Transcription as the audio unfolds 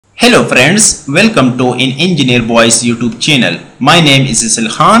Hello friends, welcome to In Engineer Boys YouTube channel. My name is Isal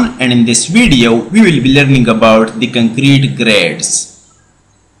Khan and in this video we will be learning about the concrete grades.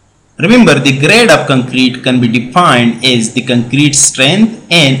 Remember, the grade of concrete can be defined as the concrete strength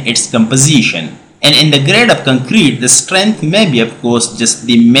and its composition. And in the grade of concrete, the strength may be of course just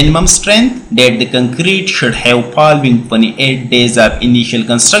the minimum strength that the concrete should have following 28 days of initial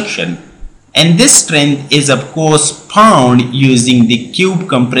construction. And this strength is of course found using the cube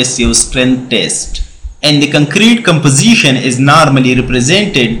compressive strength test. And the concrete composition is normally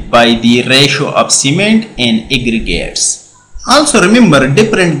represented by the ratio of cement and aggregates. Also remember,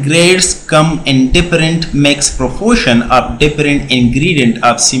 different grades come in different mix proportion of different ingredient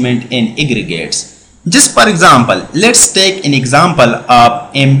of cement and aggregates. Just for example, let's take an example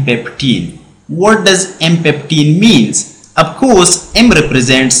of M15. What does M15 means? Of course, M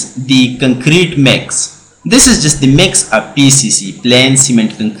represents the concrete mix. This is just the mix of PCC, plain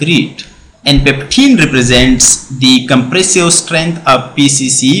cement concrete. And 15 represents the compressive strength of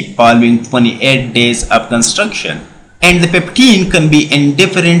PCC following 28 days of construction. And the 15 can be in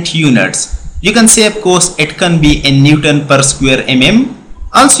different units. You can say of course it can be in Newton per square mm.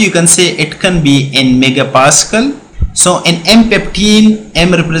 Also you can say it can be in megapascal. So in M15,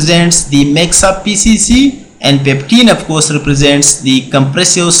 M represents the mix of PCC. And 15 of course represents the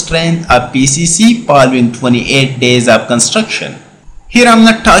compressive strength of PCC following 28 days of construction. Here I am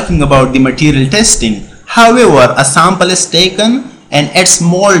not talking about the material testing. However, a sample is taken and it's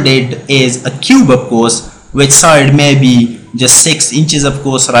molded as a cube of course, which side may be just 6 inches of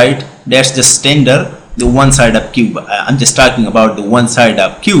course, right? That's just standard, the one side of cube. I'm just talking about the one side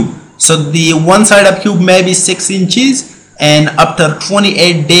of cube. So the one side of cube may be 6 inches. And after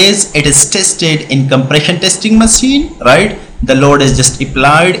 28 days it is tested in compression testing machine, right? The load is just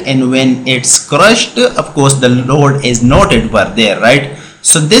applied and when it's crushed, of course the load is noted over there, right?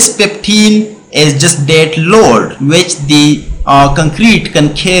 So this 15 is just that load which the concrete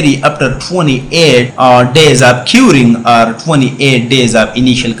can carry after 28 days of curing or 28 days of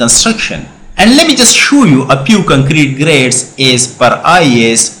initial construction. And let me just show you a few concrete grades as per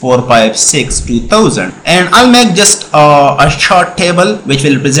IS 456-2000. And I'll make just a short table which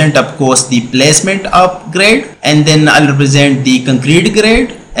will represent of course the placement of grade, and then I'll represent the concrete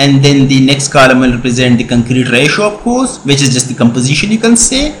grade, and then the next column will represent the concrete ratio of course, which is just the composition you can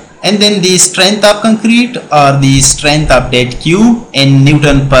say, and then the strength of concrete or the strength of that cube in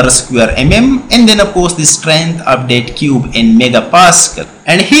Newton per square mm, and then of course the strength of that cube in megapascal.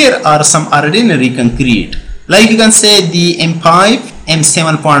 And here are some ordinary concrete, like you can say the M5,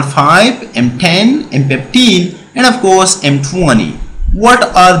 M7.5, M10, M15 and of course M20. What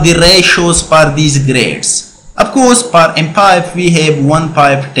are the ratios for these grades? Of course, for M5 we have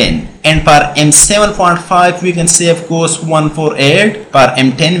 1:5:10, and for M7.5 we can say of course 1:4:8. For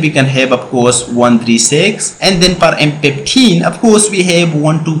M10 we can have of course 1:3:6, and then for M15 of course we have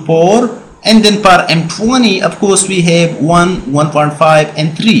 1:2:4, and then for M20 of course we have 1:1.5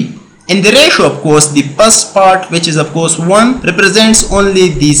 and 3. In the ratio of course, the first part which is of course 1 represents only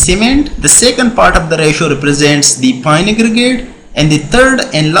the cement, the second part of the ratio represents the fine aggregate, and the third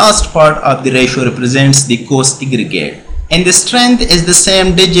and last part of the ratio represents the coarse aggregate. And the strength is the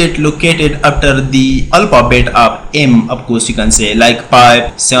same digit located after the alphabet of M, of course you can say, like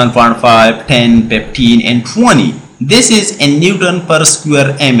 5, 7.5, 10, 15 and 20. This is in Newton per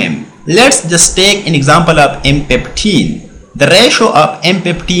square mm. Let's just take an example of M15. The ratio of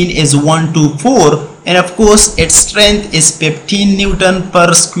M15 is 1:4, and of course its strength is 15 Newton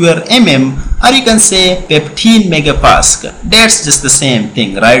per square mm, or you can say 15 megapascal. That's just the same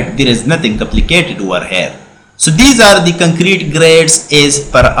thing, right? There is nothing complicated over here. So these are the concrete grades as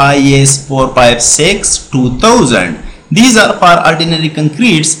per IS 456-2000. These are for ordinary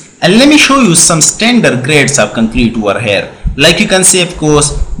concretes, and let me show you some standard grades of concrete over here. Like you can say of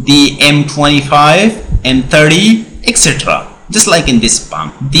course the M25, M30, etc. Just like in this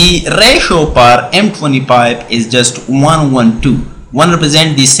palm. The ratio for M25 is just 1:1:2. One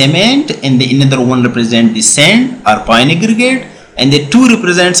represent the cement and the another one represent the sand or fine aggregate, and the 2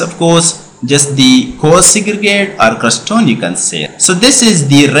 represents of course just the coarse aggregate or crushed stone you can say. So this is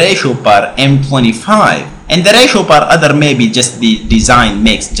the ratio for M25, and the ratio for other may be just the design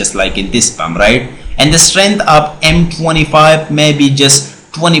mix, just like in this palm, right? And the strength of M25 may be just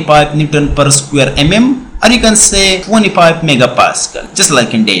 25 Newton per square mm, or you can say 25 megapascal, just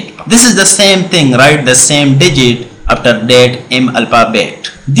like in that. This is the same thing, right? The same digit after that M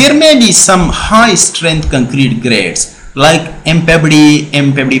alphabet. There may be some high strength concrete grades like M50,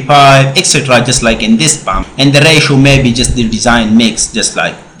 M55, etc., just like in this palm, and the ratio may be just the design mix, just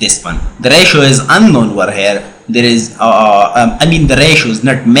like this one. The ratio is unknown over here, there is the ratio is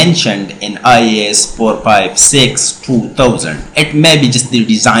not mentioned in IAS 456 2000. It may be just the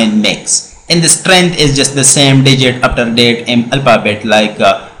design mix, and the strength is just the same digit after date in alphabet, like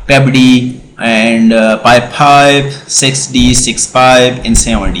PEBD and pipe 6D 65 and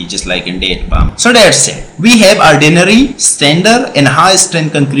 7D, just like in date palm. So that's it. We have ordinary, standard and high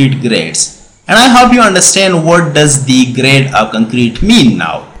strength concrete grades. And I hope you understand what does the grade of concrete mean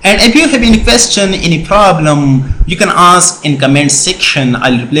now. And if you have any question, any problem, you can ask in comment section.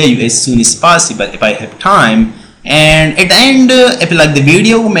 I'll reply you as soon as possible if I have time. And at the end, if you like the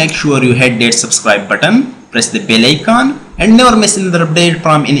video, make sure you hit that subscribe button, press the bell icon, and never miss another update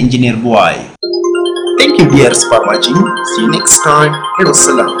from an engineer boy. Thank you dears for watching. See you next time.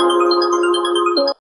 Salam.